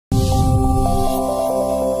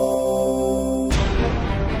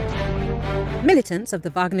Militants of the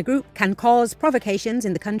Wagner group can cause provocations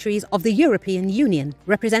in the countries of the European Union.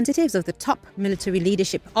 Representatives of the top military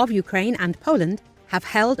leadership of Ukraine and Poland have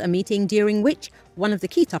held a meeting during which one of the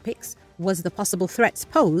key topics was the possible threats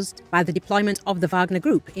posed by the deployment of the Wagner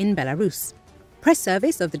group in Belarus. Press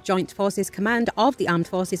service of the Joint Forces Command of the Armed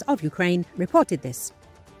Forces of Ukraine reported this.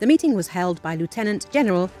 The meeting was held by Lieutenant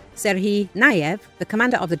General Serhiy Nayev, the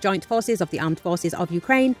commander of the Joint Forces of the Armed Forces of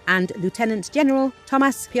Ukraine, and Lieutenant General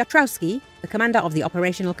Tomasz Piotrowski, the commander of the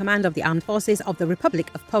Operational Command of the Armed Forces of the Republic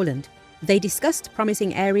of Poland. They discussed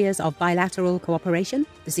promising areas of bilateral cooperation,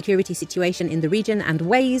 the security situation in the region, and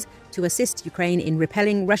ways to assist Ukraine in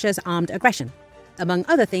repelling Russia's armed aggression. Among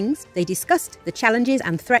other things, they discussed the challenges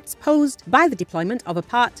and threats posed by the deployment of a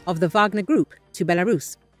part of the Wagner group to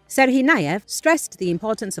Belarus. Serhiy Nayev stressed the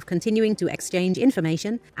importance of continuing to exchange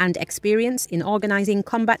information and experience in organizing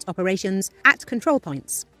combat operations at control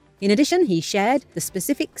points. In addition, he shared the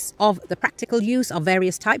specifics of the practical use of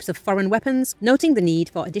various types of foreign weapons, noting the need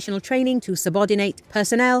for additional training to subordinate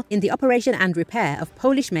personnel in the operation and repair of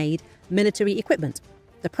Polish-made military equipment.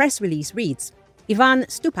 The press release reads, Ivan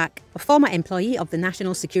Stupak, a former employee of the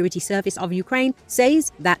National Security Service of Ukraine,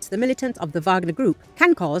 says that the militants of the Wagner group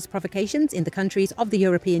can cause provocations in the countries of the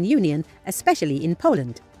European Union, especially in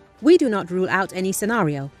Poland. We do not rule out any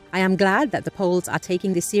scenario. I am glad that the Poles are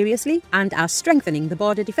taking this seriously and are strengthening the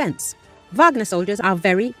border defense. Wagner soldiers are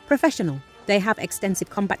very professional. They have extensive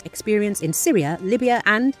combat experience in Syria, Libya,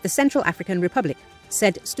 and the Central African Republic,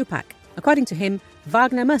 said Stupak. According to him,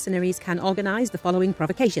 Wagner mercenaries can organize the following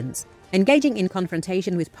provocations: engaging in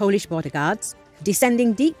confrontation with Polish border guards,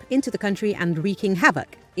 descending deep into the country and wreaking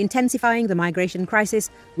havoc, intensifying the migration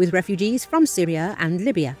crisis with refugees from Syria and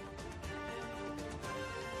Libya,